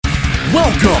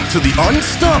Welcome to the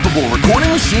Unstoppable Recording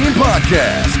Machine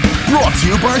Podcast, brought to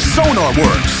you by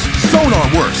SonarWorks.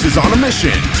 SonarWorks is on a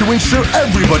mission to ensure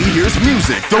everybody hears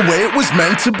music the way it was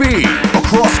meant to be,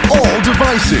 across all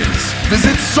devices.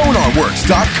 Visit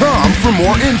sonarworks.com for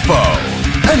more info.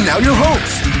 And now your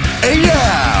host,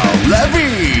 Eyal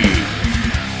Levi.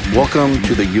 Welcome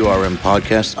to the URM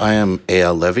Podcast. I am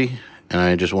Eyal Levi, and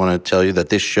I just want to tell you that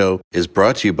this show is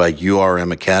brought to you by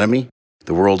URM Academy,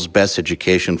 the world's best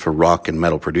education for rock and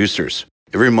metal producers.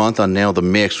 Every month on Nail the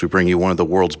Mix, we bring you one of the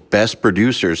world's best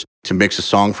producers to mix a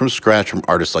song from scratch from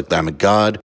artists like Lamb of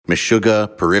God,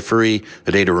 Meshuggah, Periphery,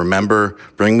 A Day to Remember,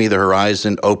 Bring Me the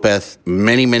Horizon, Opeth,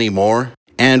 many, many more.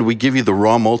 And we give you the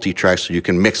raw multi-track so you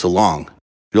can mix along.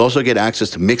 You'll also get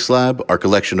access to MixLab, our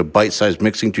collection of bite-sized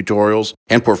mixing tutorials,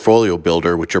 and Portfolio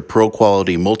Builder, which are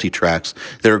pro-quality multi-tracks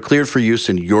that are cleared for use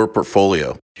in your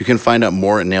portfolio. You can find out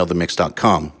more at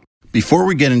nailthemix.com. Before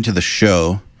we get into the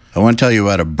show, I want to tell you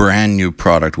about a brand new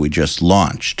product we just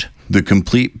launched, the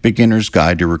Complete Beginner's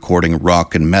Guide to Recording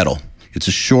Rock and Metal. It's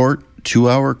a short,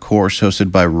 2-hour course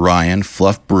hosted by Ryan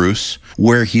Fluff Bruce,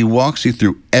 where he walks you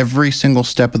through every single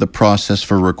step of the process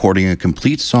for recording a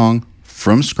complete song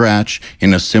from scratch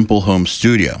in a simple home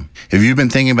studio. If you've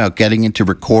been thinking about getting into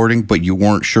recording but you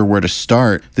weren't sure where to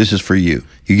start, this is for you.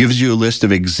 He gives you a list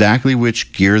of exactly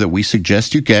which gear that we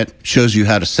suggest you get, shows you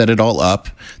how to set it all up,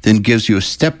 then gives you a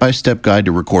step-by-step guide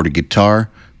to record a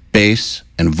guitar, bass,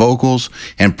 and vocals,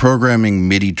 and programming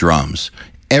MIDI drums.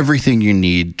 Everything you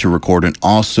need to record an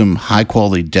awesome,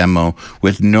 high-quality demo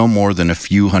with no more than a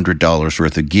few $100s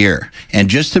worth of gear. And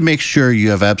just to make sure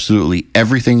you have absolutely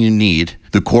everything you need,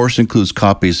 the course includes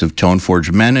copies of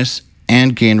ToneForge Menace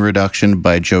and Gain Reduction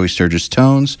by Joey Sturgis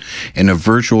Tones, and a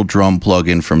virtual drum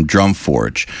plugin from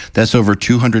DrumForge. That's over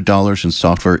 $200 in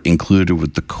software included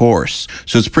with the course,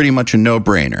 so it's pretty much a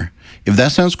no-brainer. If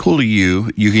that sounds cool to you,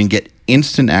 you can get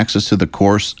instant access to the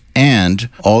course and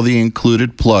all the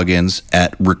included plugins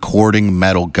at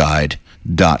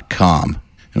recordingmetalguide.com.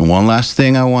 And one last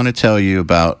thing I want to tell you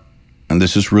about, and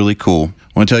this is really cool,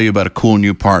 I want to tell you about a cool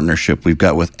new partnership we've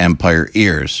got with Empire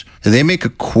Ears. They make a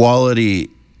quality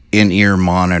in-ear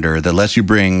monitor that lets you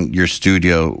bring your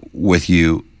studio with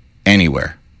you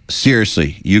anywhere.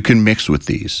 Seriously, you can mix with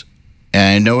these.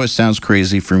 And I know it sounds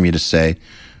crazy for me to say,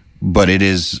 but it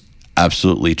is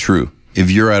absolutely true. If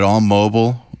you're at all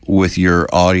mobile with your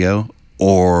audio,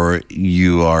 or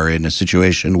you are in a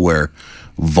situation where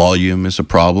volume is a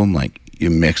problem, like you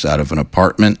mix out of an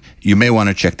apartment, you may want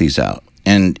to check these out.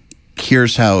 And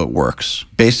here's how it works.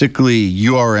 Basically,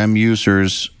 URM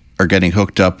users are getting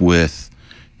hooked up with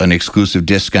an exclusive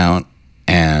discount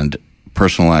and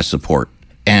personalized support.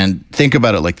 And think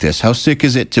about it like this. How sick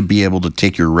is it to be able to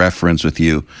take your reference with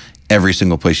you every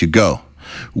single place you go?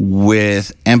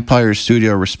 With Empire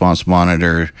Studio Response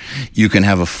Monitor, you can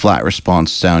have a flat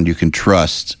response sound you can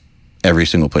trust every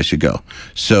single place you go.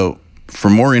 So for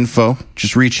more info,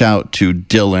 just reach out to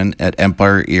Dylan at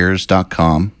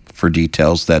empireears.com for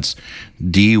details. That's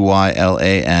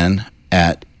DYLAN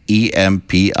at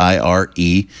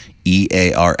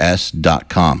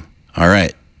EMPIREEARS.com. All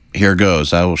right, here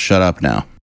goes. I will shut up now.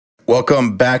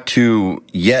 Welcome back to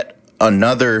yet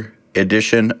another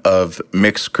edition of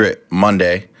Mix Crit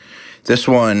Monday. This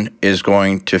one is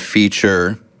going to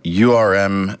feature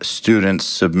URM students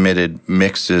submitted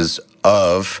mixes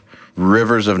of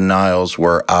Rivers of Niles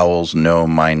Where Owls Know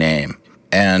My Name.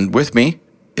 And with me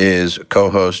is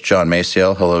co-host John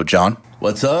Maciel. Hello, John.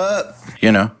 What's up?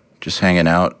 You know, just hanging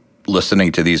out,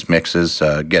 listening to these mixes,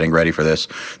 getting ready for this.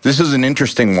 This is an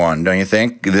interesting one, don't you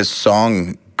think? This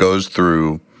song goes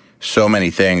through so many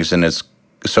things, and it's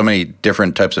so many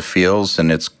different types of feels,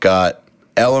 and it's got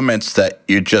elements that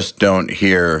you just don't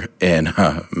hear in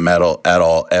metal at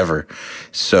all, ever.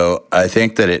 So I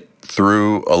think that it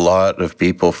threw a lot of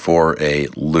people for a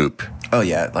loop. Oh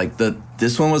yeah, like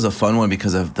this one was a fun one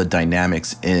because of the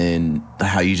dynamics in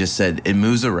how you just said it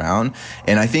moves around.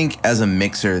 And I think as a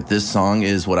mixer, this song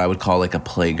is what I would call like a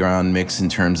playground mix in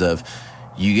terms of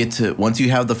you get to, once you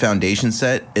have the foundation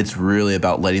set, it's really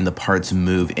about letting the parts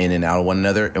move in and out of one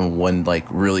another in one like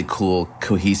really cool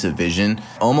cohesive vision,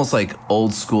 almost like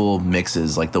old school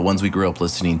mixes like the ones we grew up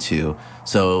listening to.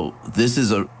 So this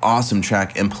is an awesome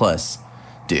track. And plus,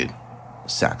 dude,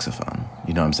 saxophone,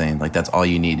 you know what I'm saying? Like that's all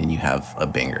you need and you have a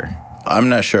banger. I'm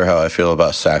not sure how I feel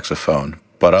about saxophone,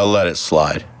 but I'll let it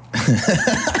slide.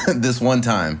 This one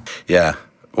time. Yeah,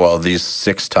 well, these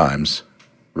 6 times,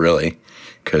 really,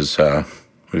 because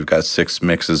we've got 6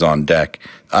 mixes on deck.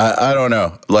 I don't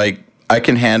know. Like, I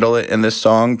can handle it in this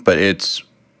song, but it's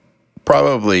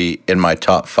probably in my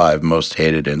top 5 most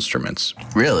hated instruments.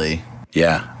 Really?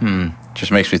 Yeah.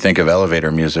 Just makes me think of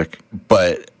elevator music.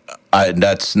 But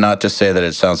that's not to say that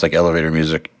it sounds like elevator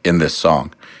music in this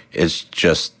song. It's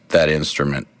just that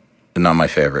instrument. Not my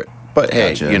favorite. But hey,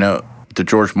 Gotcha. you know, the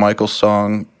George Michael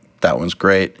song, that one's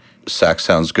great. Sax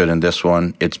sounds good in this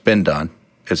one. It's been done.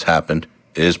 It's happened.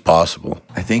 It is possible.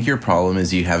 I think your problem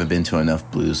is you haven't been to enough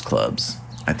blues clubs.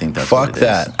 I think that's Fuck what it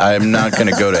that. is. I'm not going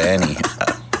to go to any.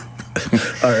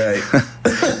 All right.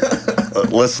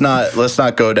 Let's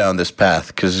not go down this path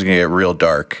because it's going to get real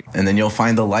dark. And then you'll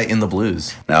find the light in the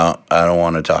blues. No, I don't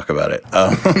want to talk about it.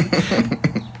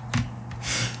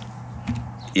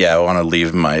 Yeah, I want to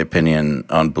leave my opinion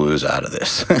on blues out of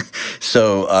this.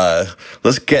 So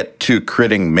let's get to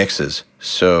critting mixes.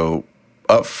 So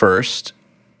up first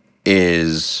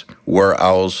is Where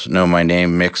Owls Know My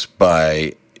Name, mixed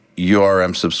by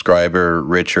URM subscriber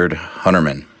Richard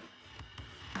Hunterman.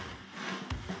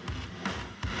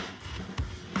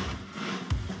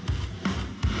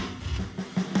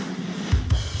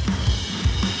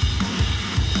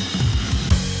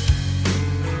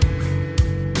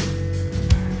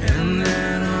 And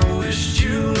then I wished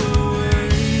you away.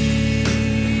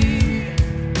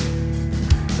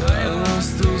 I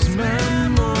lost those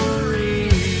memories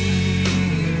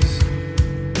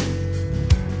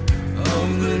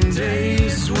of the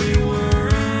days we were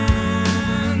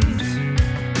on,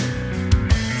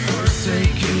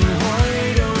 forsaken,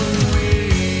 why don't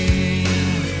we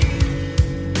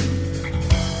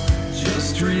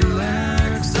just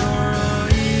relax our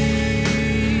eyes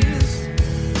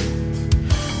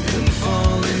and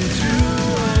fall into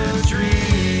a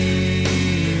dream?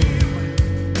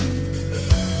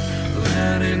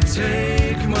 Let it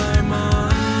take my mind.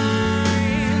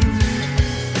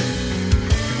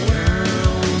 Where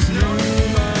owls know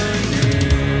my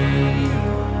name,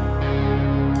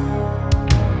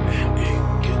 and it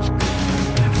gets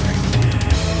colder every day,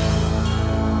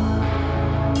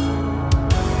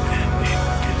 and it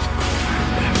gets colder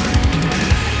every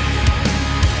day.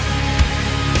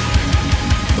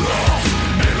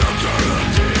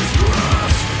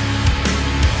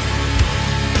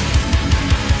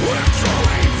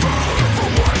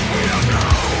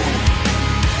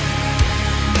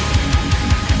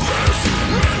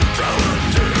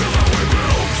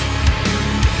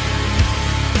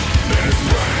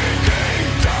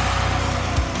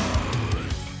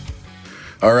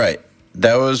 All right,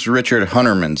 that was Richard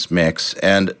Hunterman's mix,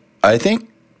 and I think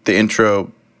the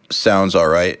intro sounds all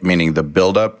right, meaning the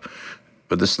build-up,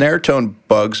 but the snare tone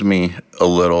bugs me a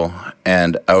little,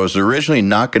 and I was originally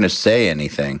not going to say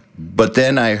anything, but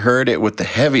then I heard it with the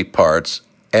heavy parts,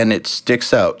 and it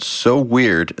sticks out so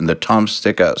weird, and the toms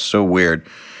stick out so weird,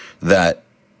 that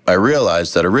I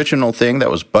realized that original thing that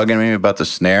was bugging me about the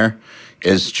snare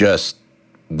is just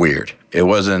weird. It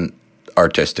wasn't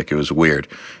artistic, it was weird.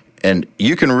 And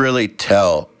you can really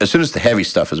tell, as soon as the heavy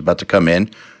stuff is about to come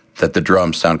in, that the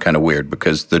drums sound kind of weird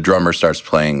because the drummer starts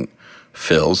playing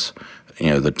fills. You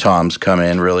know, the toms come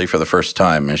in really for the first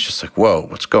time, and it's just like, whoa,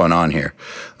 what's going on here?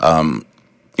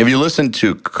 If you listen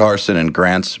to Carson and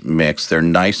Grant's mix, they're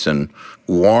nice and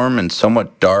warm and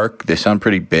somewhat dark. They sound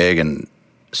pretty big and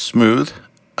smooth,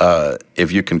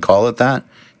 if you can call it that.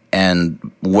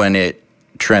 And when it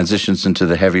transitions into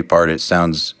the heavy part, it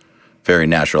sounds very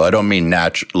natural. I don't mean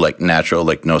natural,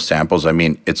 like no samples. I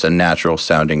mean, it's a natural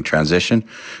sounding transition.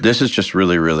 This is just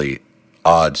really, really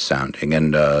odd sounding,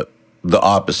 and the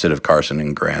opposite of Carson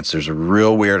and Grant's. There's a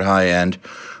real weird high end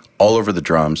all over the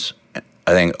drums.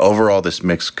 I think overall this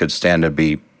mix could stand to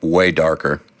be way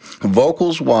darker.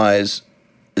 Vocals wise,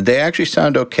 they actually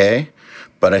sound okay,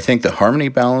 but I think the harmony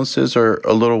balances are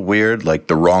a little weird, like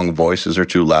the wrong voices are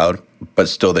too loud, but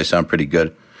still they sound pretty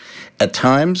good. At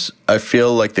times, I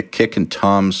feel like the kick and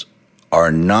toms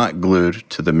are not glued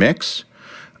to the mix.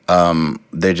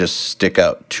 They just stick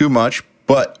out too much.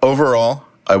 But overall,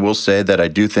 I will say that I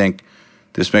do think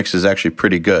this mix is actually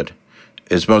pretty good.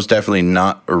 It's most definitely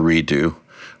not a redo.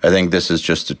 I think this is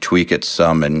just to tweak it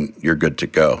some and you're good to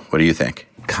go. What do you think?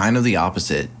 Kind of the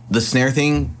opposite. The snare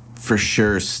thing for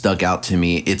sure stuck out to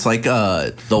me. It's like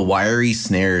the wiry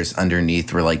snares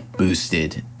underneath were like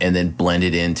boosted and then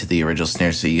blended into the original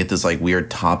snare, so you get this like weird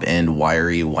top end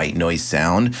wiry white noise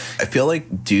sound. I feel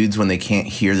like dudes, when they can't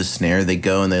hear the snare, they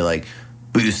go and they like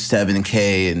boost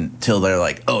 7K until they're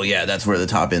like, oh yeah, that's where the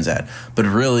top end's at. But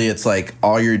really it's like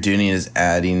all you're doing is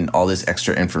adding all this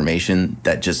extra information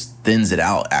that just thins it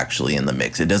out actually in the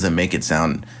mix. It doesn't make it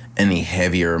sound any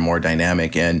heavier or more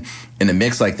dynamic. And in a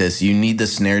mix like this, you need the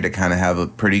snare to kind of have a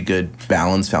pretty good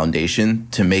balanced foundation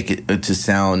to make it to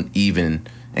sound even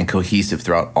and cohesive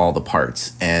throughout all the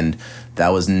parts. And that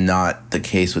was not the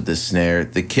case with this snare.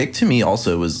 The kick to me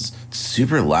also was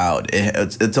super loud.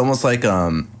 It's almost like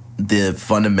the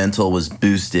fundamental was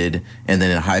boosted, and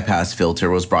then a high pass filter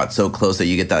was brought so close that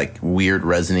you get that like weird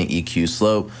resonant EQ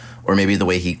slope, or maybe the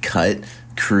way he cut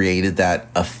created that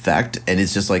effect, and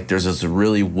it's just like there's this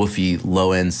really woofy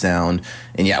low end sound.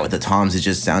 And yeah, with the toms, it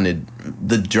just sounded,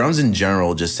 the drums in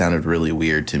general just sounded really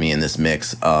weird to me in this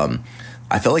mix.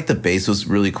 I felt like the bass was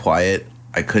really quiet.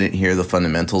 I couldn't hear the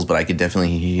fundamentals, but I could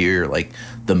definitely hear like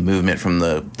the movement from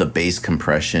the bass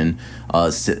compression.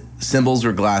 Cymbals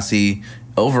were glassy.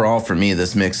 Overall, for me,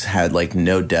 this mix had like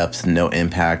no depth, no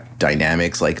impact,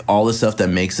 dynamics. Like all the stuff that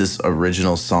makes this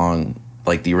original song,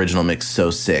 like the original mix,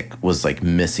 so sick was like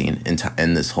missing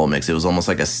in this whole mix. It was almost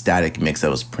like a static mix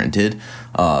that was printed,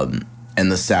 and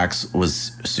the sax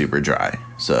was super dry.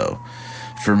 So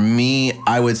for me,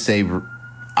 I would say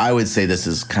this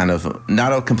is kind of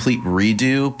not a complete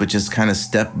redo, but just kind of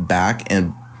step back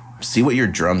and see what your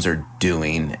drums are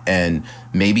doing, and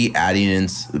maybe adding in,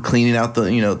 cleaning out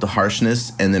the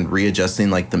harshness, and then readjusting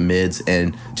like the mids,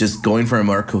 and just going for a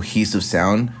more cohesive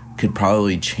sound could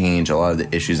probably change a lot of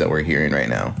the issues that we're hearing right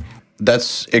now.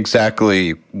 That's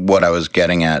exactly what I was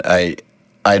getting at.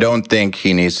 I don't think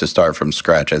he needs to start from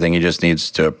scratch. I think he just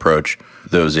needs to approach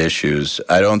those issues.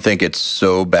 I don't think it's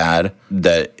so bad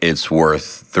that it's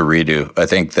worth the redo. I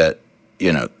think that,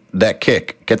 that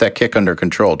kick, get that kick under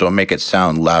control. Don't make it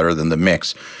sound louder than the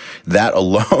mix. That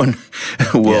alone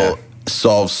will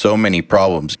solve so many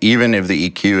problems. Even if the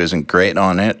EQ isn't great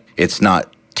on it, it's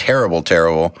not terrible,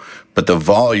 but the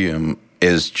volume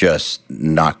is just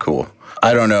not cool.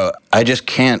 I don't know. I just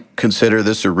can't consider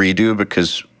this a redo,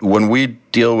 because when we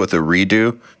deal with a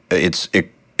redo, it's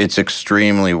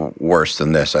extremely worse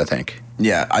than this, I think.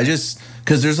 Yeah,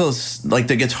 because there's those, like,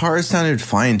 the guitars sounded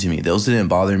fine to me. Those didn't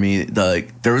bother me.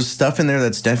 There was stuff in there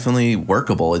that's definitely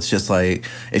workable. It's just like,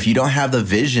 if you don't have the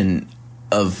vision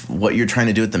of what you're trying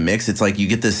to do with the mix, it's like you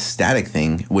get this static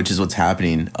thing, which is what's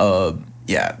happening.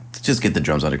 Just get the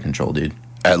drums under control, dude.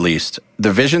 At least.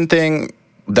 The vision thing,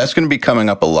 that's going to be coming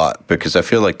up a lot, because I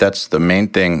feel like that's the main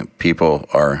thing people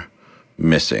are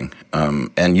missing.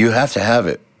 And you have to have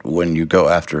it when you go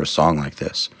after a song like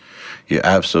this. You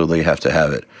absolutely have to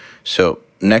have it. So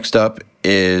next up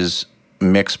is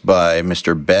mixed by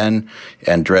Mr. Ben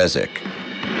Andrezic.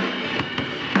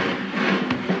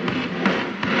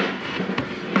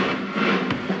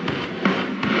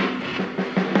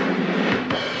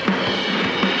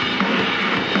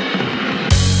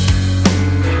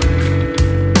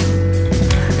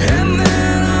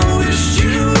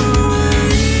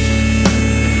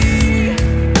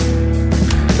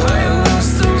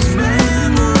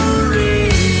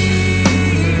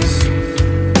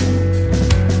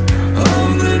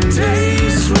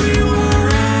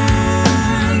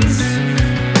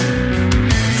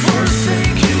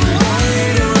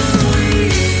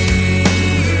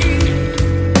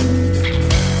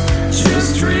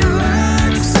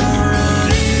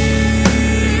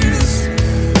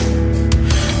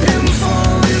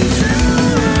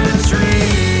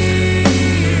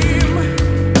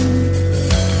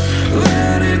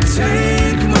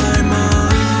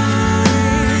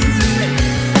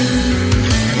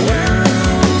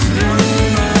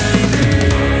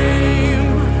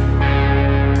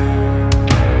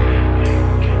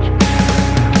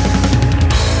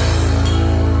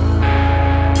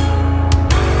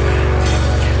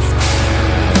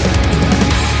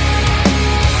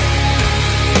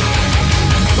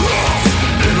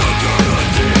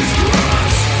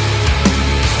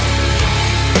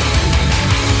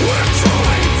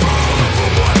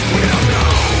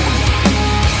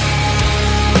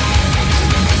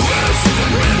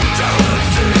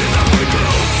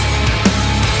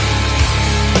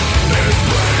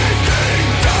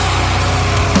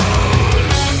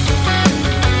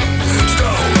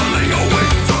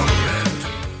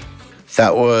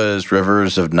 That was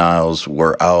Rivers of Niles,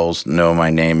 Where Owls Know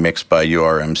My Name, mixed by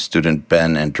URM student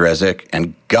Ben Andrezic.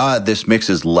 And God, this mix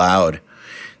is loud.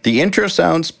 The intro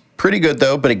sounds pretty good,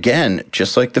 though, but again,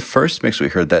 just like the first mix we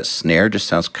heard, that snare just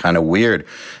sounds kind of weird.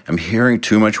 I'm hearing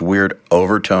too much weird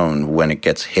overtone when it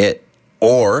gets hit.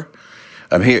 Or,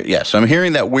 I'm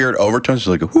hearing that weird overtone, it's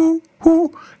like a whoo,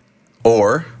 whoo.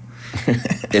 Or,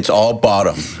 it's all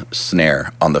bottom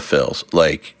snare on the fills.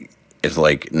 Like, it's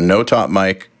like no top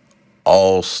mic,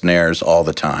 all snares all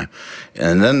the time.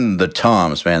 And then the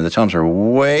toms, man, the toms are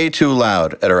way too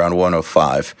loud at around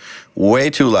 105. Way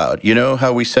too loud. You know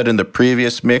how we said in the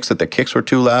previous mix that the kicks were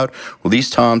too loud? Well, these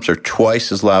toms are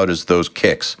twice as loud as those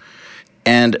kicks.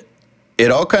 And it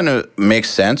all kind of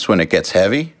makes sense when it gets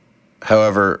heavy.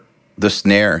 However, the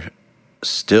snare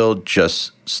still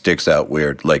just sticks out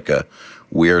weird, like a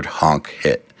weird honk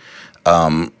hit.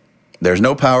 there's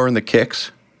no power in the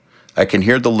kicks. I can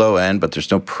hear the low end, but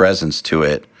there's no presence to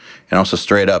it. And also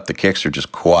straight up, the kicks are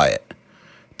just quiet.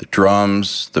 The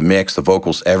drums, the mix, the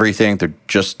vocals, everything, they're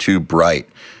just too bright.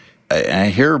 I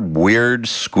hear weird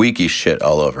squeaky shit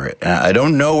all over it. And I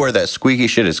don't know where that squeaky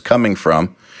shit is coming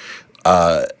from,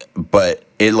 but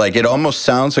it almost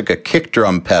sounds like a kick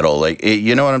drum pedal.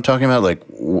 You know what I'm talking about? Like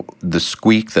the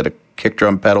squeak that a kick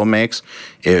drum pedal makes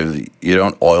if you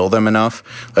don't oil them enough.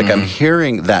 I'm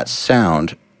hearing that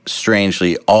sound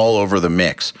strangely all over the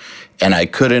mix, and I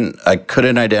couldn't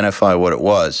identify what it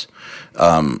was.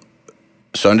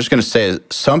 So I'm just going to say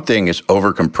something is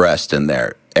overcompressed in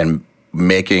there and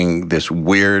making this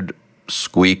weird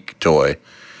squeak toy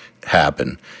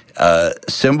happen.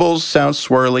 Cymbals sound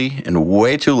swirly and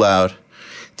way too loud.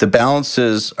 The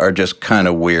balances are just kind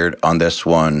of weird on this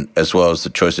one, as well as the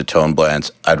choice of tone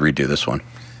blends. I'd redo this one.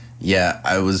 Yeah,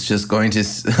 I was just going to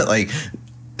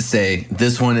say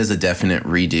this one is a definite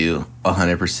redo,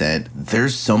 100%.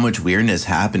 There's so much weirdness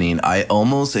happening. I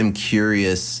almost am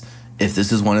curious if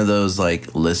this is one of those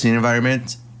listening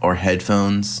environments or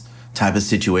headphones type of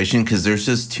situation, because there's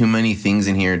just too many things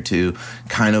in here to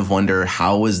kind of wonder,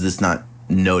 how was this not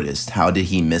noticed? How did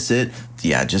he miss it?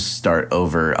 Yeah, just start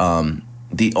over.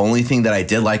 The only thing that I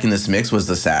did like in this mix was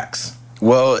the sax.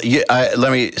 Well,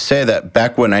 let me say that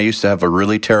back when I used to have a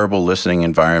really terrible listening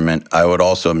environment, I would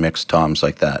also mix toms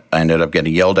like that. I ended up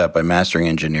getting yelled at by mastering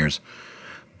engineers.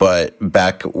 But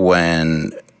back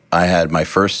when I had my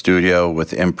first studio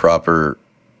with improper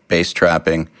bass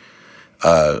trapping,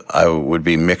 I would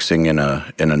be mixing in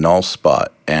a null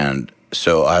spot, and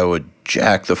so I would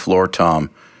jack the floor tom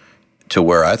to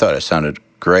where I thought it sounded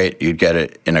great. You'd get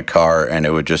it in a car, and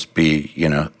it would just be,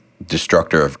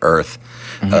 destructor of earth.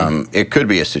 Mm-hmm. It could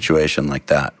be a situation like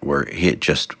that where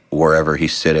wherever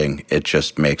he's sitting, it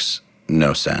just makes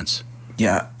no sense.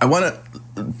 Yeah, I want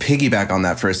to piggyback on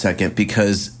that for a second,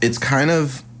 because it's kind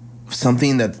of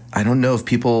something that I don't know if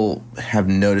people have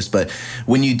noticed, but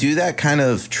when you do that kind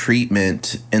of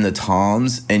treatment in the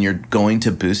toms and you're going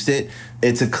to boost it,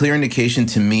 it's a clear indication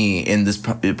to me, and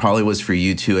it probably was for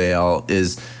you too, AL,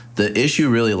 is the issue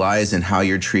really lies in how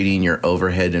you're treating your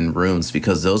overhead and rooms,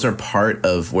 because those are part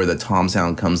of where the tom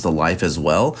sound comes to life as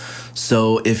well.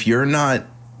 So if you're not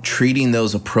treating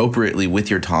those appropriately with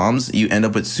your toms, you end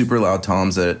up with super loud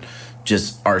toms that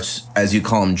just are, as you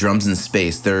call them, drums in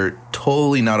space. They're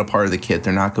totally not a part of the kit.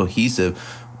 They're not cohesive.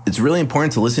 It's really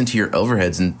important to listen to your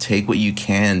overheads and take what you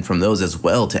can from those as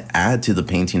well to add to the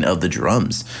painting of the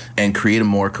drums and create a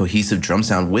more cohesive drum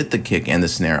sound with the kick and the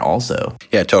snare also.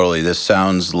 Yeah, totally. This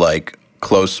sounds like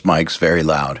close mics, very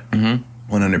loud.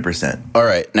 100%. All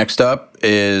right, next up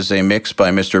is a mix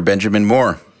by Mr. Benjamin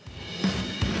Moore.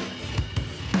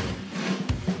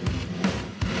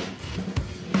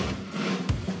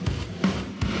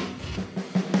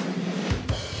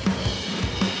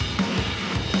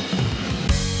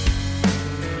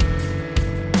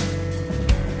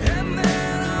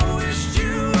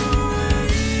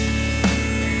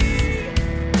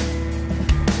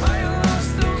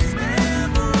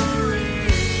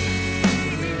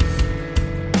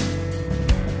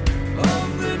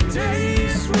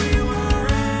 Days we were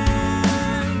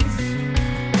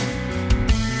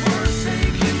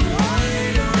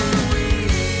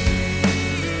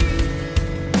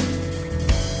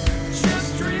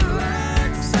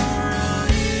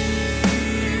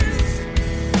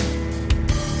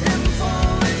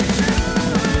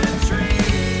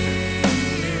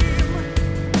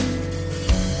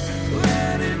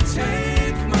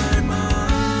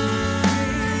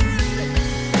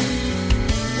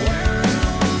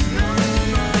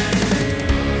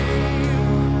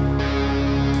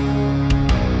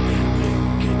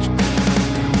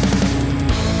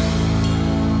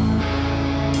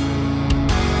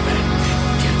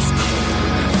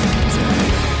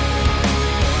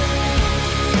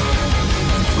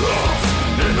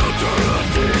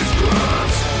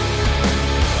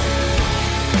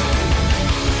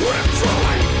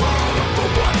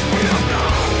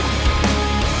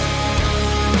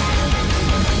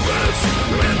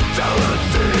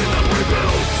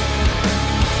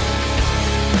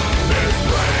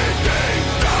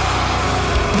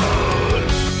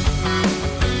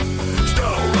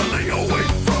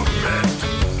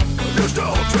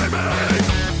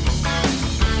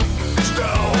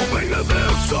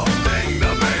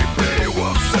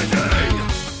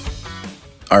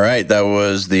All right, that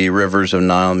was the Rivers of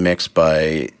Nile mix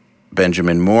by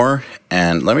Benjamin Moore.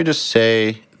 And let me just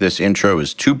say, this intro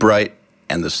is too bright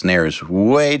and the snare is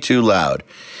way too loud.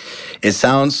 It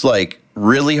sounds like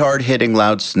really hard-hitting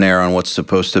loud snare on what's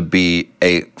supposed to be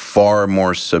a far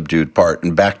more subdued part.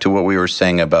 And back to what we were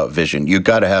saying about vision. You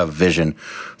got to have vision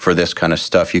for this kind of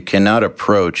stuff. You cannot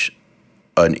approach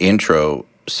an intro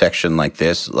section like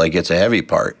this like it's a heavy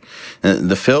part.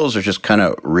 The fills are just kind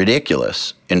of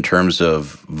ridiculous in terms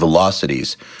of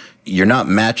velocities. You're not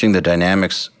matching the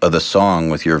dynamics of the song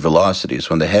with your velocities.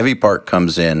 When the heavy part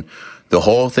comes in, the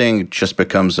whole thing just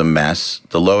becomes a mess.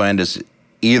 The low end is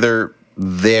either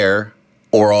there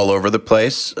or all over the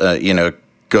place,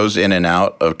 goes in and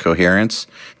out of coherence.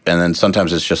 And then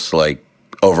sometimes it's just like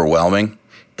overwhelming.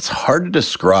 It's hard to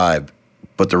describe,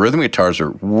 but the rhythm guitars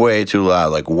are way too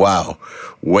loud. Like, wow,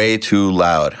 way too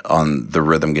loud on the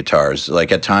rhythm guitars.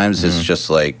 Like at times it's just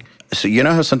like, so you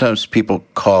know how sometimes people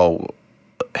call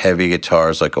heavy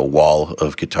guitars like a wall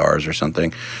of guitars or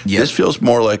something? Yep. This feels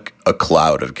more like a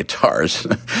cloud of guitars.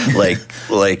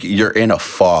 like you're in a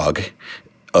fog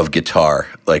of guitar.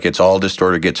 Like it's all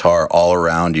distorted guitar all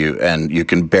around you, and you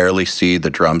can barely see the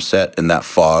drum set in that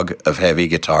fog of heavy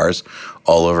guitars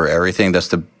all over everything.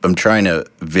 I'm trying to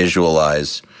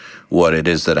visualize what it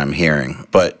is that I'm hearing.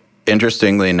 But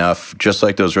interestingly enough, just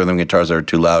like those rhythm guitars that are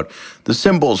too loud, the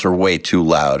cymbals are way too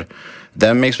loud.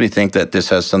 That makes me think that this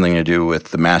has something to do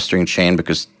with the mastering chain,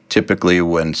 because typically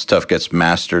when stuff gets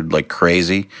mastered like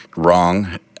crazy,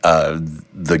 wrong,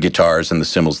 the guitars and the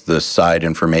cymbals, the side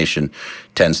information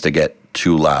tends to get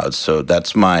too loud. So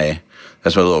that's my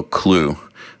little clue.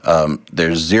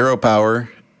 There's zero power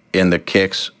in the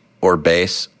kicks or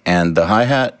bass, and the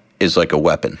hi-hat is like a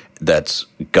weapon that's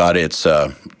got its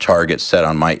target set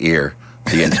on my ear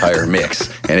the entire mix,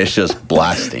 and it's just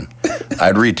blasting.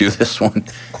 I'd redo this one.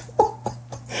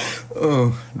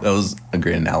 Oh, that was a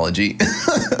great analogy.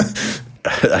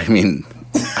 I mean,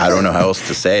 I don't know how else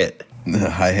to say it.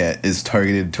 The hi-hat is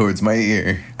targeted towards my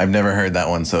ear. I've never heard that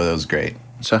one, so that was great.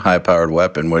 It's a high-powered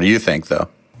weapon. What do you think, though?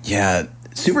 Yeah,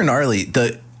 super gnarly.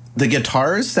 The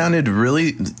guitars sounded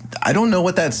really... I don't know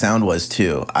what that sound was,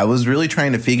 too. I was really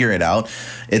trying to figure it out.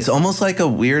 It's almost like a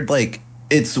weird, like...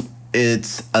 It's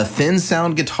a thin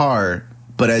sound guitar,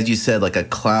 but as you said, like a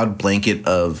cloud blanket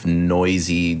of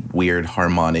noisy, weird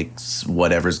harmonics,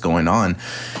 whatever's going on.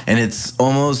 And it's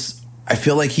almost... I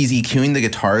feel like he's EQing the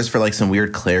guitars for like some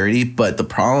weird clarity, but the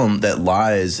problem that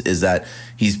lies is that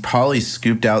he's probably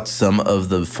scooped out some of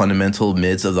the fundamental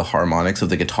mids of the harmonics of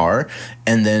the guitar,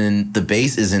 and then the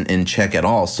bass isn't in check at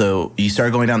all. So you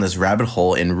start going down this rabbit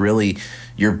hole, and really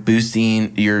you're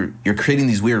boosting, you're creating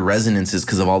these weird resonances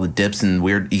because of all the dips and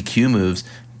weird EQ moves.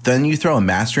 Then you throw a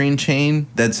mastering chain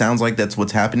that sounds like that's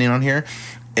what's happening on here,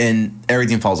 and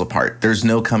everything falls apart. There's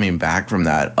no coming back from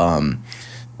that.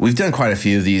 We've done quite a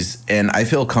few of these, and I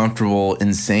feel comfortable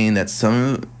in saying that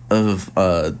some of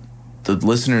the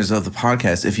listeners of the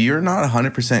podcast, if you're not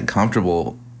 100%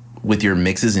 comfortable with your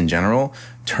mixes in general,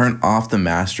 turn off the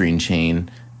mastering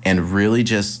chain and really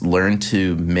just learn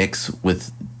to mix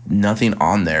with nothing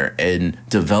on there and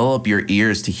develop your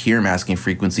ears to hear masking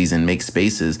frequencies and make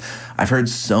spaces. I've heard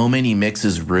so many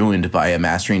mixes ruined by a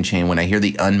mastering chain. When I hear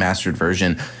the unmastered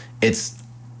version, it's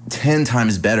 10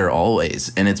 times better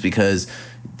always, and it's because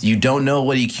you don't know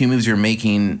what EQ moves you're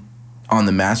making on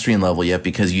the mastering level yet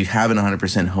because you haven't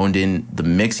 100% honed in the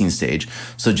mixing stage.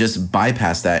 So just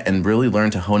bypass that and really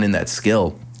learn to hone in that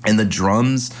skill. And the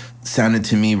drums sounded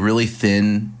to me really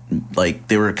thin, like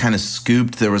they were kind of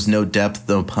scooped. There was no depth,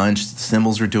 no punch. The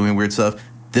cymbals were doing weird stuff.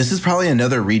 This is probably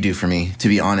another redo for me, to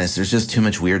be honest. There's just too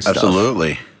much weird stuff.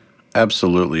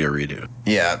 Absolutely a redo.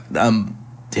 Yeah.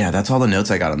 Yeah, that's all the notes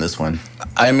I got on this one.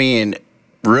 I mean,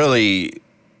 really,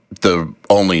 the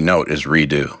only note is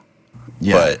redo.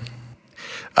 Yeah.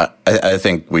 But I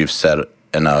think we've said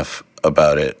enough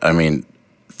about it. I mean,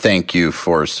 thank you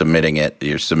for submitting it.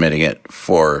 You're submitting it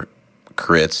for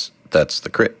crits. That's the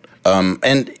crit.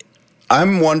 And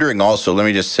I'm wondering also, let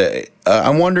me just say,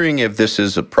 I'm wondering if this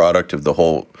is a product of the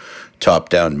whole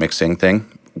top-down mixing thing,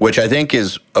 which I think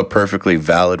is a perfectly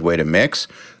valid way to mix.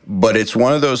 But it's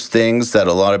one of those things that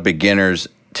a lot of beginners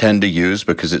tend to use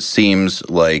because it seems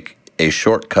like a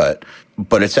shortcut.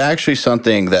 But it's actually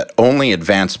something that only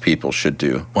advanced people should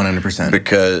do. 100%.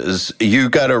 Because you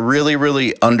got to really,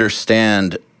 really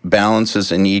understand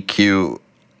balances and EQ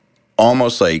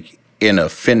almost like in a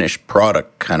finished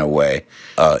product kind of way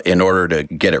in order to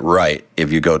get it right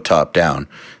if you go top down.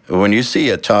 When you see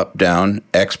a top-down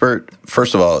expert,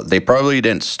 first of all, they probably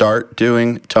didn't start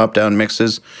doing top-down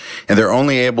mixes, and they're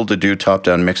only able to do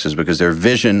top-down mixes because their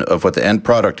vision of what the end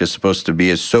product is supposed to be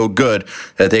is so good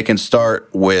that they can start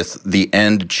with the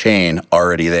end chain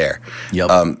already there.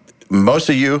 Yep. Most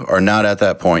of you are not at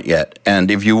that point yet, and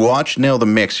if you watch Nail the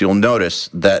Mix, you'll notice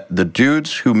that the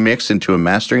dudes who mix into a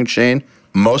mastering chain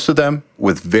Most of them,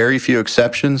 with very few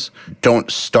exceptions, don't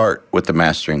start with the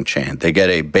mastering chain. They get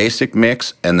a basic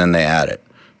mix and then they add it.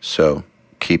 So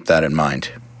keep that in mind.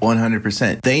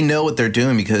 100%. They know what they're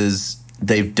doing because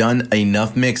they've done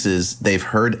enough mixes, they've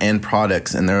heard end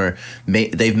products, and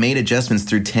they've made adjustments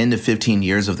through 10 to 15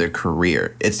 years of their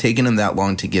career. It's taken them that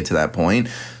long to get to that point.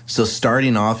 So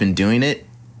starting off and doing it,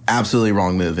 absolutely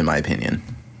wrong move in my opinion.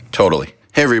 Totally.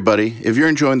 Hey everybody, if you're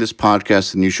enjoying this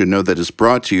podcast, then you should know that it's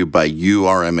brought to you by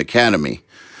URM Academy.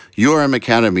 URM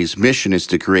Academy's mission is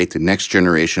to create the next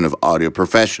generation of audio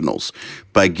professionals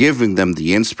by giving them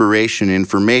the inspiration and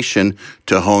information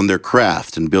to hone their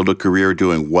craft and build a career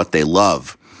doing what they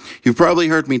love. You've probably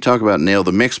heard me talk about Nail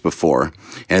the Mix before,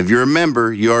 and if you're a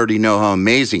member, you already know how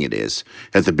amazing it is.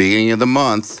 At the beginning of the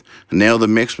month, Nail the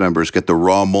Mix members get the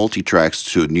raw multi-tracks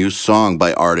to a new song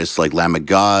by artists like Lamb of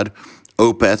God,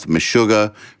 Opeth,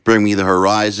 Meshuggah, Bring Me the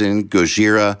Horizon,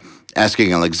 Gojira,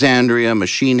 Asking Alexandria,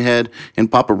 Machine Head,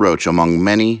 and Papa Roach, among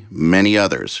many, many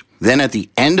others. Then at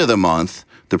the end of the month,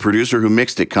 the producer who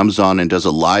mixed it comes on and does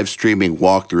a live streaming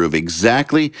walkthrough of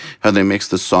exactly how they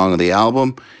mixed the song of the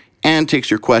album and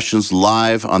takes your questions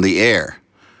live on the air.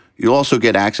 You'll also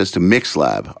get access to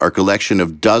MixLab, our collection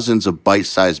of dozens of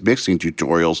bite-sized mixing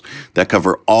tutorials that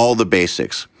cover all the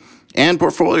basics. And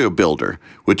Portfolio Builder,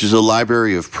 which is a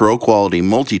library of pro-quality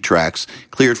multi-tracks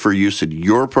cleared for use in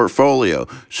your portfolio,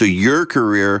 so your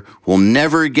career will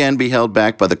never again be held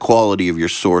back by the quality of your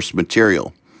source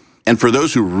material. And for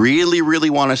those who really, really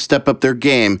want to step up their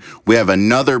game, we have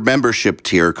another membership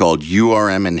tier called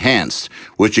URM Enhanced,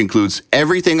 which includes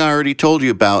everything I already told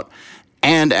you about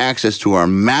and access to our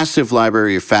massive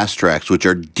library of fast tracks, which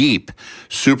are deep,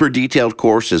 super detailed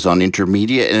courses on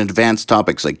intermediate and advanced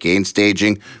topics like gain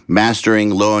staging,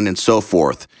 mastering, low-end, and so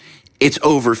forth. It's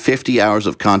over 50 hours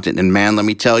of content, and man, let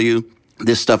me tell you,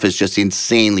 this stuff is just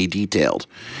insanely detailed.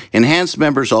 Enhanced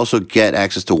members also get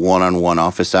access to one-on-one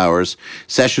office hours,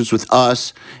 sessions with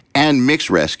us, and Mix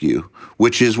Rescue,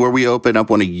 which is where we open up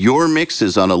one of your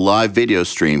mixes on a live video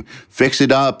stream, fix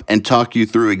it up, and talk you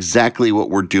through exactly what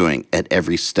we're doing at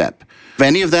every step. If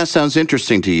any of that sounds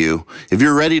interesting to you, if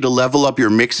you're ready to level up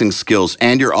your mixing skills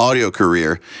and your audio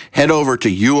career, head over to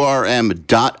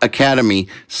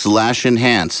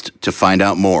urm.academy/enhanced to find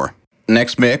out more.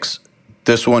 Next mix,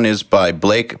 this one is by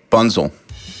Blake Bunzel.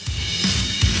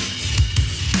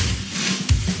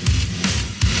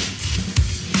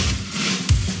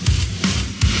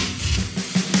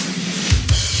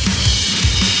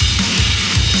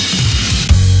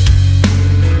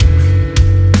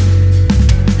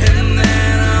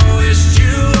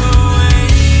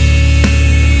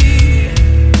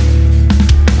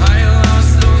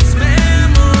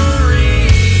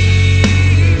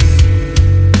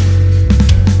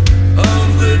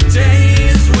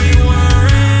 Days we were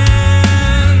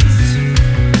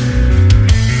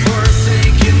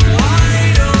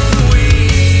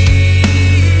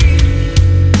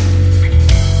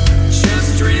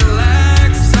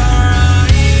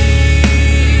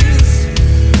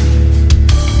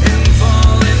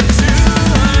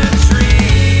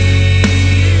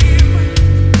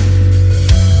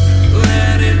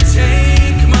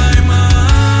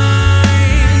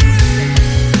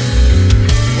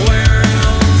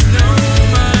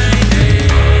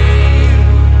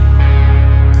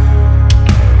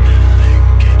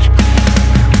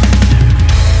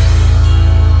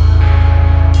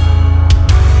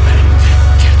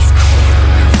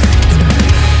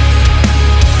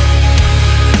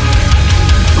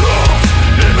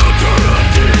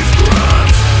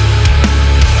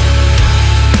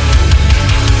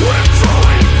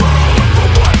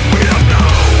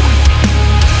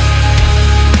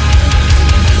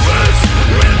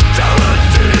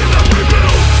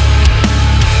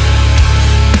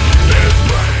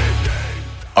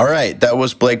All right, that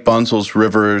was Blake Bunzel's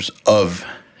Rivers of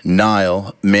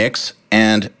Nile mix,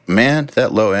 and man,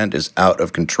 that low end is out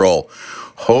of control.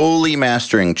 Holy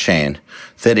mastering chain.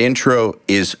 That intro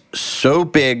is so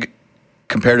big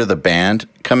compared to the band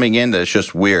coming in that it's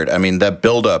just weird. I mean, that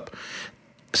build-up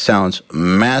sounds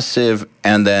massive,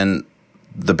 and then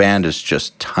the band is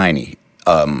just tiny.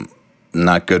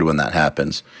 Not good when that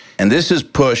happens. And this is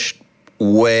pushed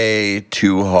way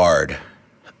too hard.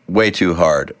 Way too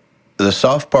hard. The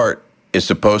soft part is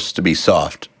supposed to be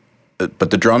soft, but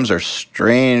the drums are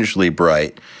strangely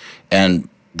bright, and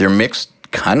they're mixed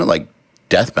kind of like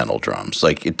death metal drums.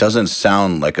 Like, it doesn't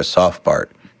sound like a soft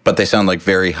part, but they sound like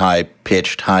very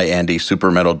high-pitched, high-endy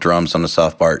super metal drums on the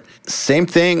soft part. Same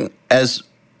thing as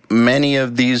many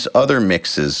of these other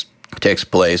mixes takes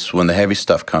place when the heavy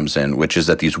stuff comes in, which is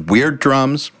that these weird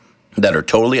drums that are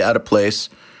totally out of place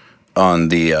on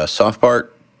the soft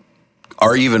part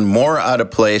are even more out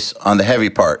of place on the heavy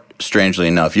part, strangely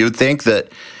enough. You would think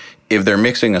that if they're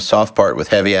mixing a soft part with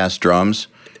heavy-ass drums,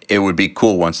 it would be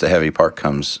cool once the heavy part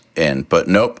comes in. But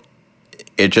nope,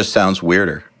 it just sounds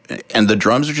weirder. And the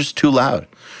drums are just too loud.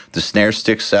 The snare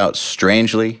sticks out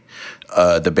strangely.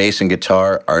 The bass and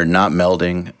guitar are not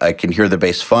melding. I can hear the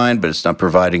bass fine, but it's not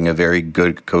providing a very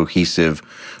good, cohesive,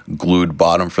 glued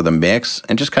bottom for the mix,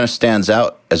 and just kind of stands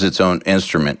out as its own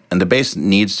instrument. And the bass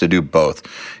needs to do both.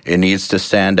 It needs to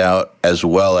stand out as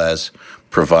well as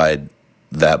provide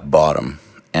that bottom.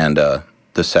 And the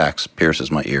sax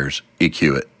pierces my ears.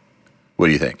 EQ it. What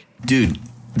do you think? Dude,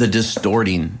 the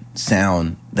distorting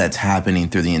sound that's happening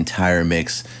through the entire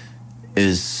mix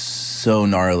is so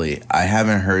gnarly. I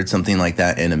haven't heard something like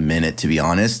that in a minute, to be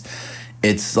honest.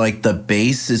 It's like the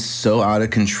bass is so out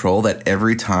of control that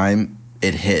every time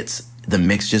it hits, the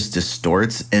mix just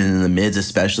distorts, and in the mids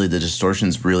especially, the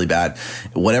distortion's really bad.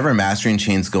 Whatever mastering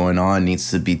chain's going on needs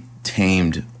to be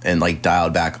tamed and like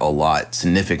dialed back a lot,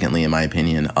 significantly, in my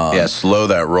opinion. Slow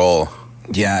that roll.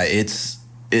 Yeah, this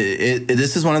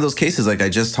is one of those cases like I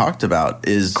just talked about.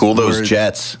 Is cool those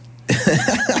jets.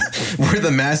 Where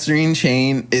the mastering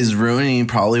chain is ruining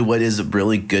probably what is a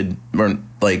really good, or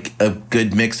like a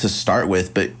good mix to start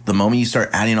with, but the moment you start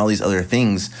adding all these other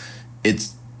things,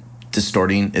 it's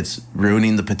distorting, it's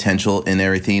ruining the potential in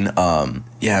everything.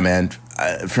 Yeah, man.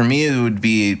 For me, it would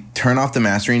be turn off the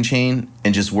mastering chain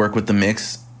and just work with the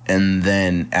mix, and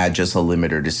then add just a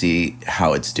limiter to see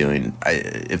how it's doing.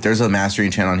 If there's a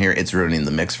mastering chain on here, it's ruining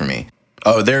the mix for me.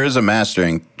 Oh, there is a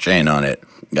mastering chain on it.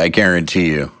 I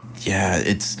guarantee you. Yeah,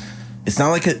 it's not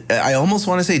like I almost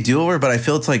want to say do-over, but I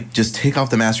feel it's like just take off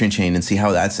the mastering chain and see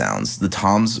how that sounds. The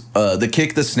toms, the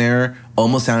kick, the snare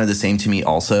almost sounded the same to me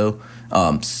also,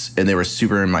 and they were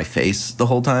super in my face the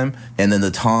whole time. And then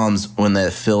the toms, when the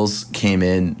fills came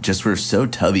in, just were so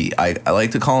tubby. I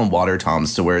like to call them water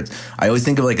toms, to where I always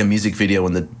think of like a music video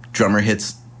when the drummer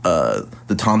hits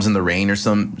the toms in the rain or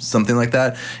something like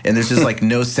that, and there's just like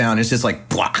no sound. It's just like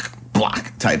block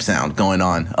type sound going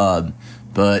on.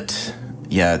 But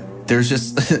yeah, there's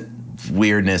just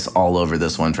weirdness all over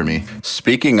this one for me.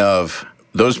 Speaking of,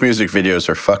 those music videos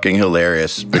are fucking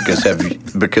hilarious because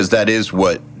because that is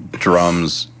what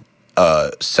drums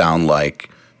sound like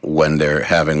when they're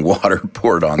having water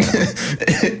poured on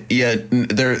them. Yeah,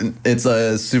 it's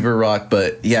a super rock,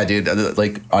 but yeah, dude,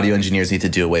 like audio engineers need to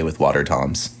do away with water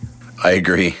toms. I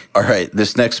agree. All right,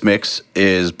 this next mix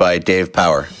is by Dave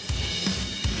Power.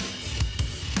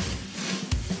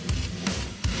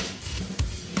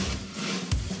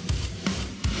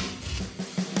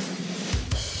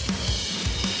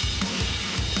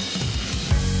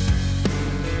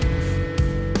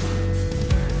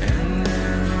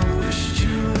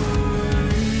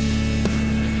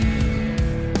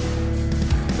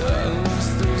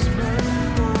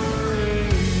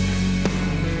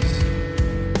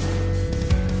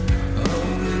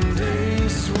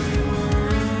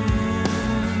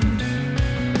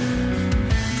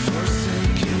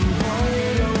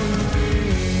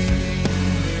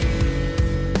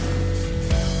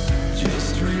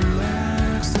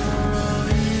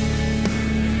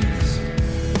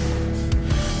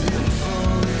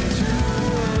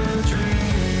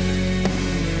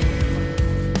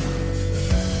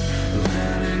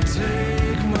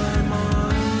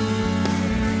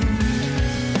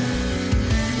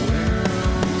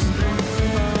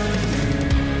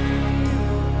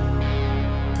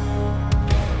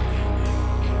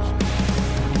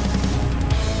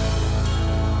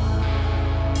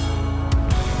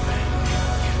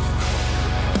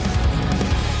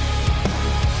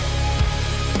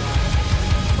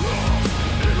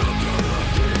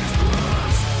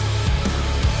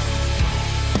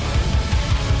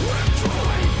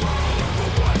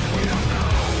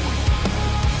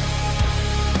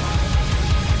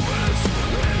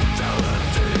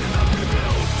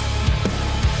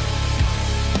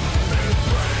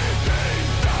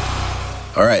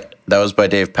 All right, that was by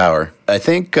Dave Power. I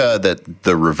think that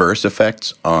the reverse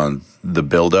effects on the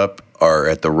buildup are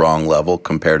at the wrong level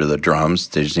compared to the drums.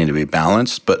 They just need to be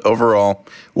balanced. But overall,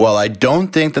 while I don't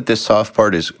think that this soft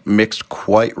part is mixed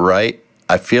quite right,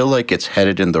 I feel like it's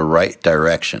headed in the right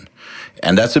direction.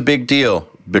 And that's a big deal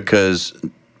because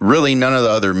really none of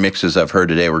the other mixes I've heard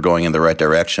today were going in the right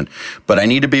direction. But I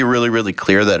need to be really, really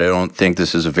clear that I don't think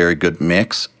this is a very good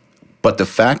mix. But the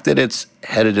fact that it's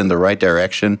headed in the right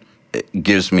direction, it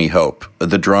gives me hope.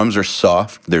 The drums are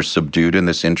soft, they're subdued in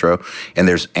this intro, and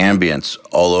there's ambience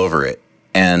all over it.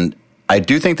 And I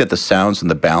do think that the sounds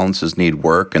and the balances need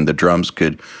work, and the drums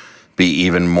could be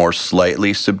even more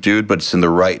slightly subdued, but it's in the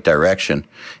right direction.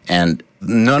 And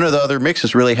none of the other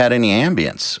mixes really had any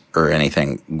ambience or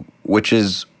anything, which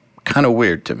is kind of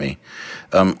weird to me.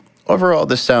 Overall,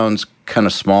 this sounds kind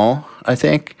of small, I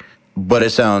think, but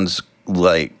it sounds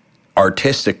like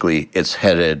artistically it's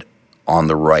headed on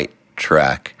the right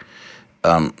track.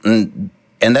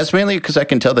 And that's mainly because I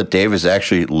can tell that Dave is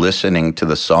actually listening to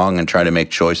the song and trying to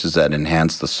make choices that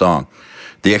enhance the song.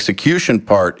 The execution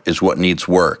part is what needs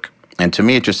work. And to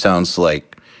me, it just sounds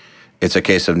like it's a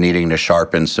case of needing to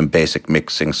sharpen some basic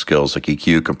mixing skills like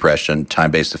EQ, compression,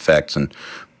 time-based effects, and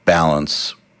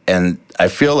balance. And I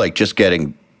feel like just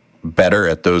getting better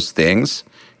at those things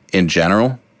in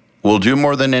general will do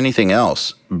more than anything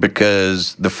else,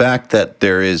 because the fact that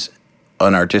there is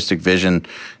an artistic vision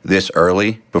this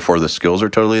early before the skills are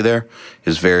totally there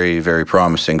is very, very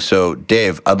promising. So,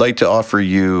 Dave, I'd like to offer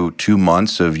you 2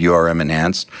 months of URM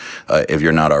Enhanced if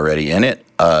you're not already in it.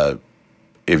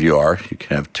 If you are, you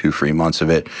can have 2 free months of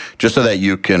it, just so that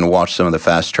you can watch some of the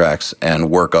fast tracks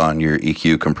and work on your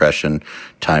EQ, compression,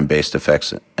 time-based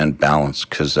effects, and balance.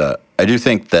 Because I do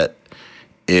think that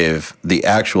if the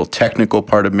actual technical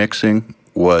part of mixing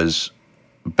was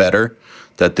better,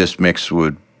 that this mix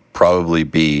would probably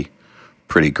be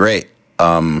pretty great.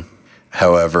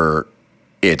 However,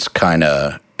 it's kind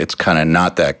of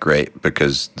not that great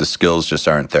because the skills just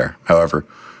aren't there. However,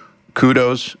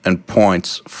 kudos and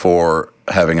points for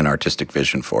having an artistic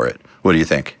vision for it. What do you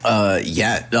think?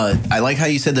 I like how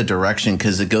you said the direction,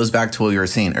 because it goes back to what you were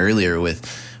saying earlier with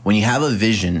when you have a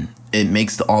vision, it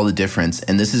makes all the difference.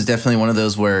 And this is definitely one of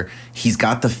those where he's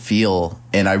got the feel,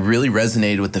 and I really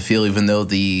resonated with the feel, even though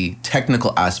the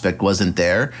technical aspect wasn't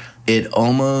there. It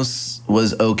almost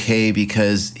was okay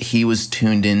because he was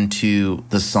tuned into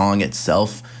the song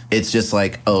itself. It's just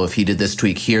like, oh, if he did this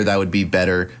tweak here, that would be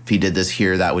better. If he did this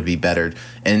here, that would be better.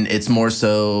 And it's more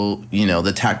so,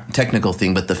 the technical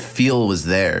thing, but the feel was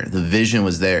there. The vision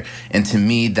was there. And to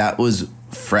me, that was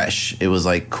fresh. It was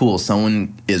like, cool,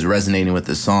 someone is resonating with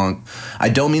this song. I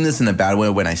don't mean this in a bad way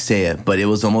when I say it, but it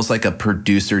was almost like a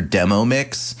producer demo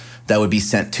mix that would be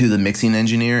sent to the mixing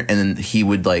engineer, and then he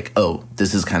would like, oh,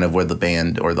 this is kind of where the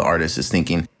band or the artist is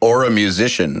thinking. Or a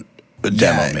musician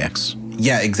demo mix.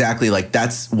 Yeah, exactly. Like,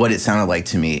 that's what it sounded like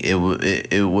to me. It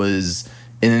was,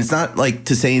 and it's not like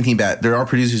to say anything bad. There are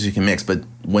producers who can mix, but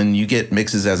when you get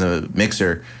mixes as a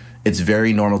mixer, it's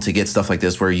very normal to get stuff like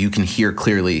this where you can hear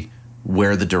clearly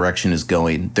where the direction is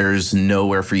going. There's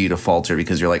nowhere for you to falter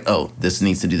because you're like, oh, this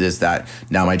needs to do this, that.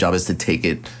 Now my job is to take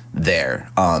it there.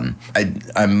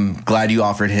 I'm glad you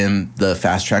offered him the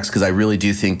fast tracks, because I really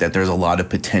do think that there's a lot of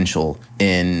potential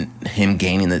in him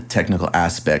gaining the technical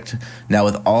aspect. Now,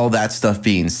 with all that stuff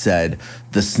being said,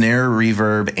 the snare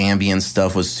reverb ambient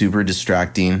stuff was super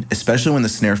distracting, especially when the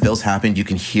snare fills happened. You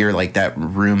can hear like that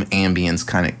room ambience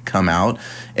kind of come out,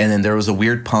 and then there was a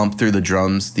weird pump through the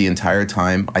drums the entire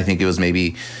time. I think it was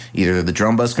maybe either the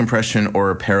drum bus compression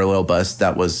or a parallel bus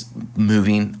that was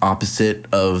moving opposite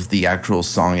of the actual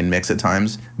song and mix at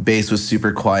times. Bass was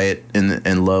super quiet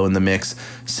and low in the mix.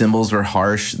 Cymbals were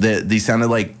harsh. These sounded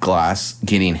like glass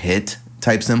getting hit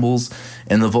type cymbals,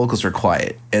 and the vocals were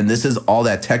quiet. And this is all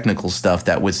that technical stuff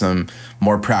that with some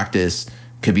more practice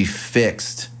could be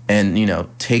fixed and,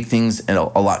 take things a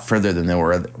lot further than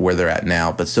where they're at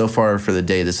now. But so far for the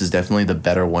day, this is definitely the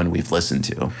better one we've listened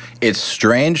to. It's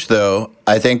strange, though.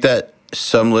 I think that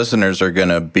some listeners are going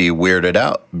to be weirded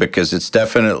out because it's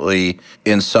definitely,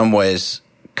 in some ways,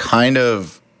 kind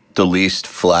of the least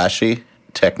flashy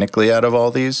technically out of all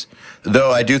these.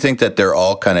 Though I do think that they're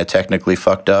all kind of technically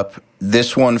fucked up.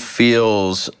 This one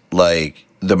feels like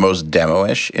the most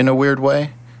demo-ish in a weird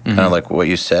way, kind of like what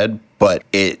you said, but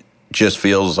it just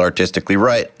feels artistically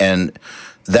right. And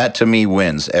that to me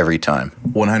wins every time.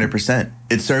 100%.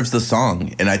 It serves the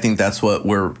song. And I think that's what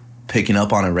we're picking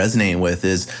up on and resonating with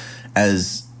is,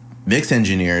 as mix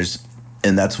engineers,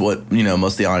 and that's what,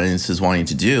 most of the audience is wanting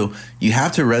to do, you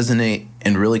have to resonate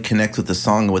and really connect with the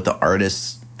song, what the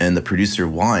artists and the producer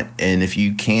want. And if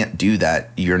you can't do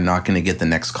that, you're not going to get the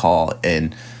next call.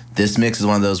 And this mix is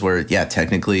one of those where, yeah,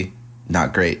 technically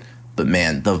not great, but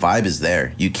man, the vibe is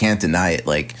there. You can't deny it.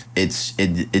 Like,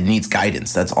 it needs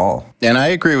guidance. That's all. And I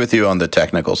agree with you on the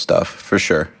technical stuff, for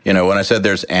sure. When I said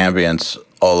there's ambience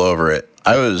all over it,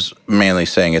 I was mainly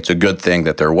saying it's a good thing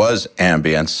that there was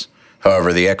ambience.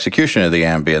 However, the execution of the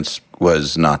ambience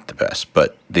was not the best.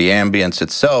 But the ambience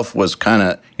itself was kind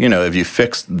of, if you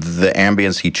fix the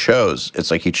ambience he chose,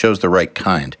 it's like he chose the right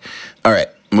kind. All right,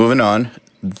 moving on.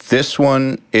 This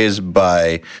one is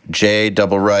by J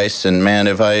Double Rice. And man,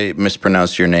 if I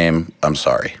mispronounce your name, I'm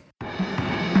sorry.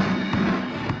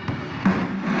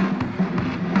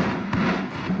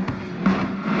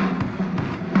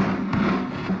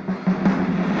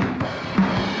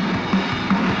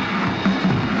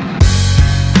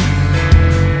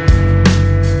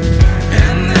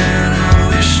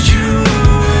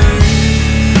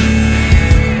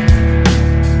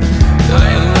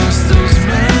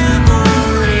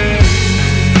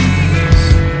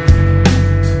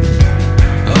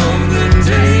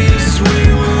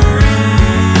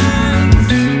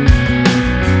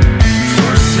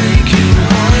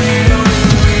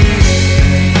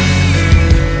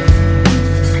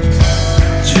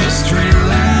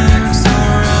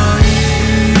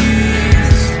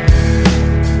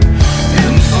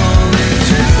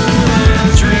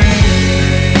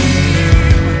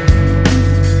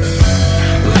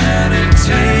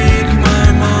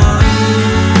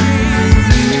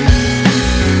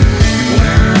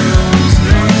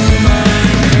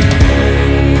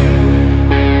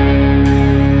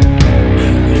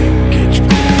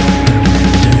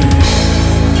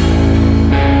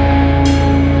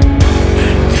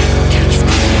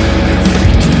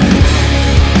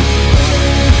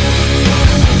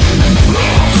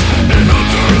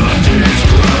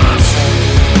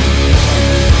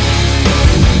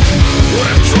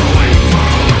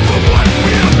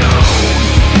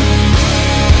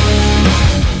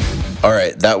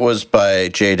 that was by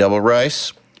J Double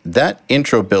Rice. That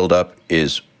intro buildup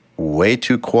is way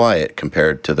too quiet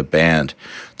compared to the band.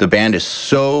 The band is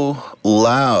so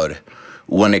loud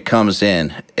when it comes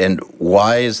in. And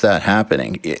why is that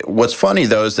happening? What's funny,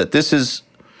 though, is that this is,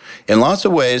 in lots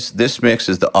of ways, this mix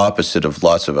is the opposite of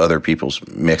lots of other people's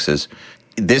mixes.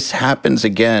 This happens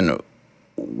again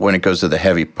when it goes to the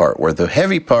heavy part, where the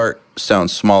heavy part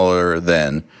sounds smaller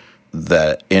than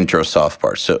the intro soft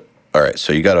part. So, all right,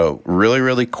 so you got a really,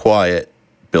 really quiet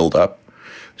build up,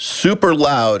 super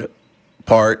loud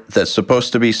part that's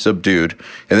supposed to be subdued,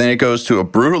 and then it goes to a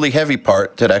brutally heavy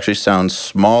part that actually sounds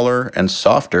smaller and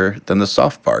softer than the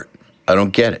soft part. I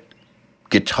don't get it.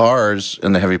 Guitars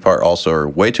in the heavy part also are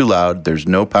way too loud. There's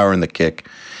no power in the kick.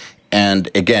 And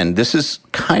again, this is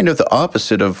kind of the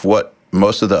opposite of what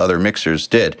most of the other mixers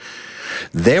did.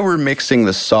 They were mixing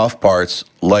the soft parts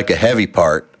like a heavy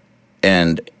part,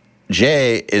 and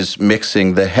Jay is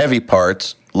mixing the heavy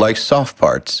parts like soft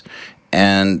parts.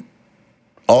 And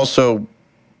also,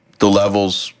 the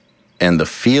levels and the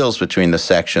feels between the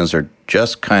sections are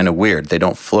just kind of weird. They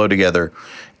don't flow together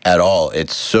at all.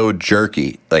 It's so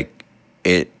jerky. Like,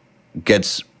 it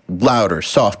gets louder,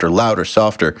 softer,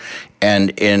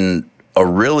 and in a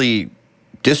really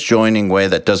disjointing way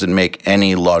that doesn't make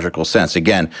any logical sense.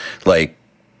 Again, like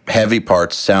heavy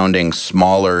parts sounding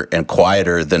smaller and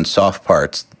quieter than soft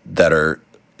parts that are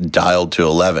dialed to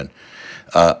 11.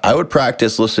 I would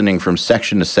practice listening from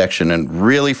section to section and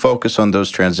really focus on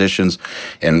those transitions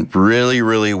and really,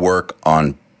 really work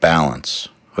on balance.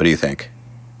 What do you think?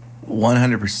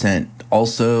 100%.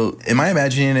 Also, am I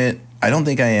imagining it? I don't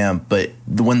think I am, but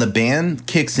when the band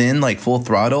kicks in like full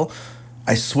throttle,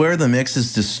 I swear the mix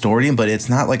is distorting, but it's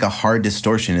not like a hard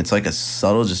distortion. It's like a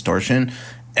subtle distortion.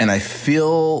 And I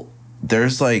feel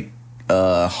there's like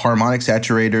harmonic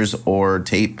saturators or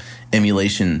tape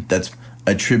emulation that's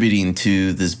attributing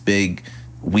to this big,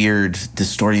 weird,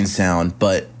 distorting sound.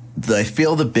 But I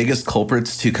feel the biggest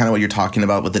culprits to kind of what you're talking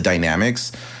about with the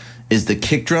dynamics is the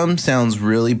kick drum sounds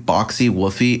really boxy,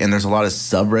 woofy, and there's a lot of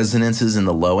sub-resonances in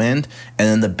the low end. And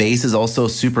then the bass is also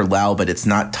super loud, but it's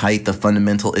not tight. The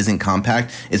fundamental isn't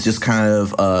compact. It's just kind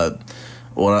of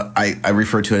what I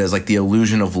refer to it as like the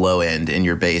illusion of low end in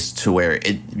your bass, to where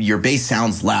your bass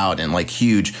sounds loud and like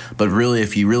huge, but really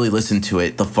if you really listen to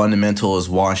it, the fundamental is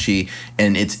washy,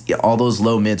 and it's all those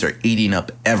low mids are eating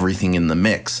up everything in the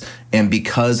mix. And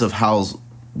because of how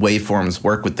waveforms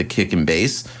work with the kick and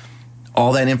bass,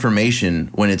 all that information,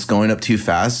 when it's going up too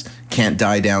fast, can't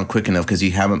die down quick enough because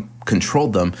you haven't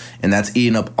controlled them, and that's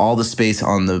eating up all the space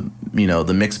on the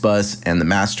the mix bus and the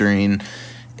mastering.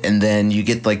 And then you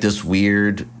get like this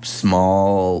weird,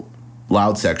 small,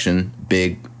 loud section,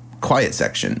 big, quiet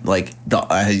section. Like,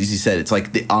 as you said, it's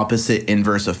like the opposite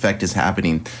inverse effect is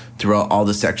happening throughout all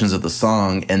the sections of the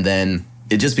song. And then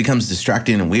it just becomes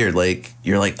distracting and weird. Like,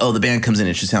 you're like, oh, the band comes in,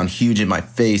 it should sound huge in my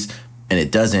face, and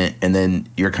it doesn't. And then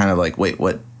you're kind of like, wait,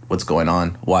 what's going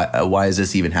on? Why is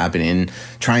this even happening? And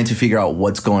trying to figure out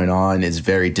what's going on is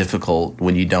very difficult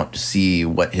when you don't see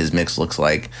what his mix looks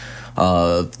like.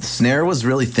 The snare was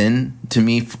really thin to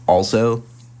me also,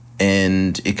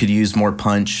 and it could use more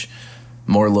punch,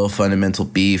 more low fundamental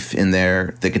beef in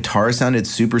there. The guitar sounded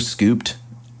super scooped,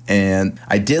 and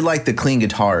I did like the clean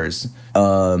guitars,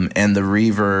 and the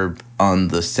reverb on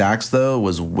the sax though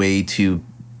was way too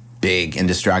big and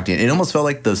distracting. It almost felt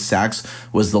like the sax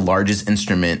was the largest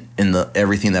instrument in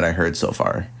everything that I heard so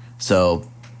far.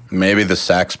 So maybe the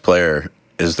sax player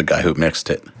is the guy who mixed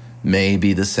it.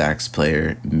 Maybe the sax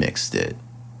player mixed it.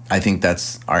 I think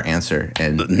that's our answer.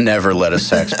 And never let a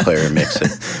sax player mix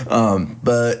it.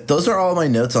 But those are all my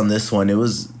notes on this one.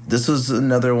 This was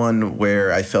another one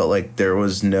where I felt like there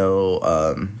was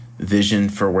no vision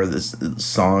for where this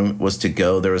song was to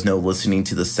go. There was no listening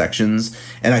to the sections.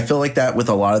 And I feel like that with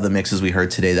a lot of the mixes we heard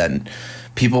today, that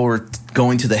people were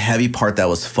going to the heavy part that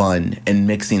was fun and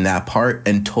mixing that part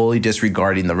and totally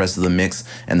disregarding the rest of the mix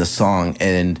and the song.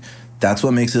 And that's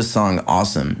what makes this song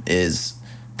awesome, is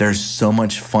there's so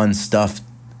much fun stuff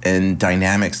and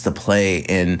dynamics to play.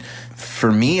 And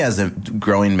for me as a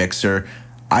growing mixer,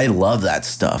 I love that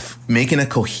stuff. Making a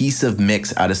cohesive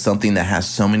mix out of something that has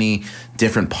so many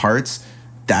different parts,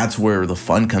 that's where the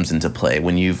fun comes into play.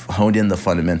 When you've honed in the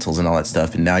fundamentals and all that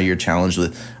stuff, and now you're challenged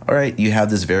with, all right, you have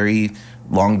this very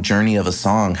long journey of a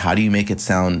song. How do you make it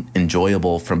sound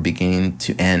enjoyable from beginning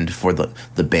to end for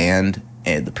the band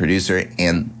and the producer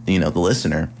and the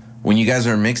listener? When you guys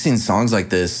are mixing songs like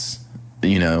this,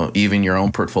 even your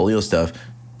own portfolio stuff,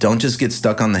 don't just get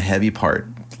stuck on the heavy part.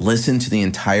 Listen to the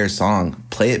entire song,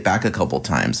 play it back a couple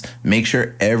times, make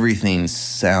sure everything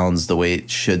sounds the way it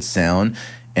should sound,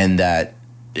 and that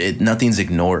nothing's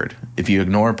ignored. If you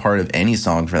ignore a part of any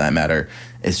song for that matter,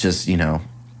 it's just,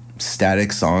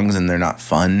 static songs and they're not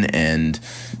fun and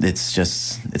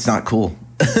it's not cool.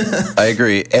 I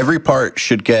agree. Every part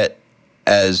should get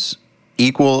as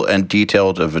equal and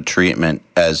detailed of a treatment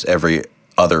as every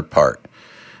other part.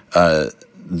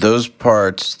 Those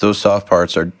soft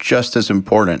parts are just as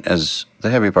important as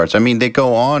the heavy parts. I mean, they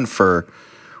go on for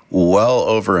well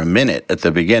over a minute at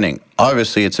the beginning.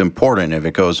 Obviously, it's important if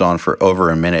it goes on for over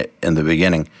a minute in the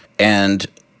beginning. And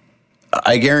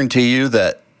I guarantee you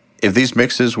that if these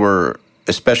mixes were,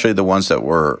 especially the ones that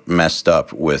were messed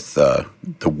up with the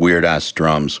weird-ass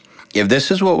drums, if this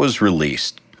is what was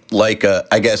released, like,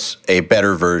 I guess, a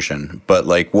better version, but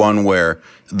like one where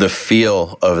the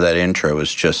feel of that intro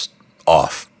is just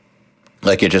off,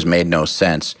 like it just made no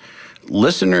sense,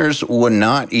 listeners would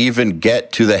not even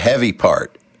get to the heavy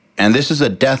part. And this is a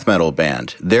death metal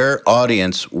band. Their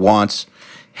audience wants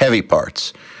heavy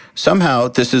parts. Somehow,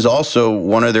 this is also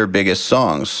one of their biggest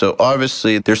songs. So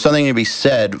obviously, there's something to be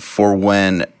said for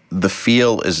when the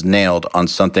feel is nailed on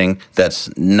something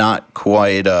that's not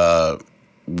quite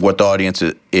what the audience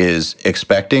is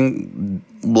expecting.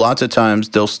 Lots of times,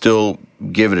 they'll still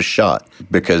give it a shot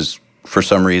because for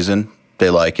some reason, they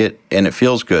like it and it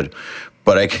feels good.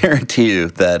 But I guarantee you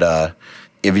that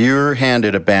if you're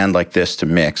handed a band like this to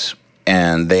mix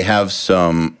and they have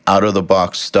some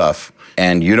out-of-the-box stuff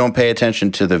and you don't pay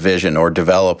attention to the vision or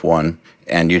develop one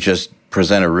and you just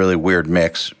present a really weird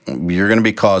mix, you're going to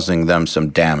be causing them some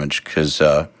damage because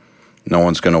no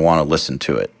one's going to want to listen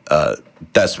to it.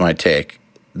 That's my take.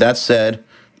 That said,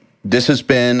 this has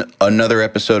been another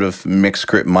episode of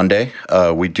Mixcrit Monday.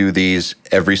 We do these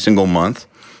every single month.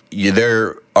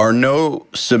 There are no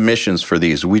submissions for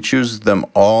these. We choose them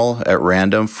all at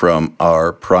random from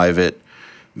our private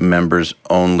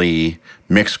members-only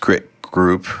Mixcrit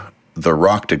group, the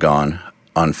Roctagon,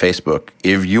 on Facebook.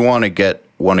 If you want to get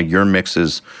one of your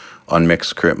mixes on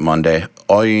Mixcrit Monday,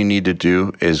 all you need to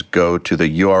do is go to the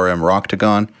URM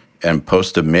Roctagon and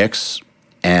post a mix,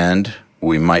 and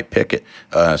we might pick it.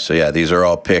 So yeah, these are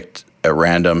all picked at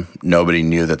random. Nobody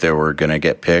knew that they were going to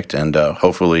get picked, and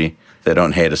hopefully they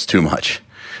don't hate us too much.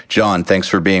 John, thanks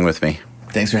for being with me.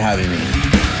 Thanks for having me.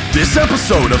 This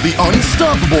episode of the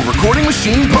Unstoppable Recording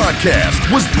Machine podcast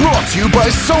was brought to you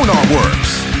by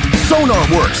SonarWorks.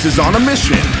 SonarWorks is on a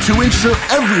mission to ensure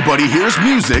everybody hears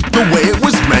music the way it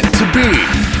was meant to be,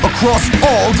 across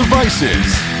all devices.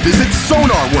 Visit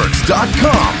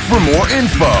sonarworks.com for more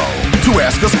info. To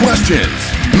ask us questions,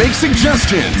 make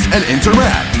suggestions, and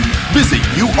interact, visit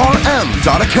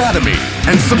urm.academy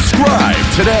and subscribe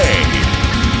today.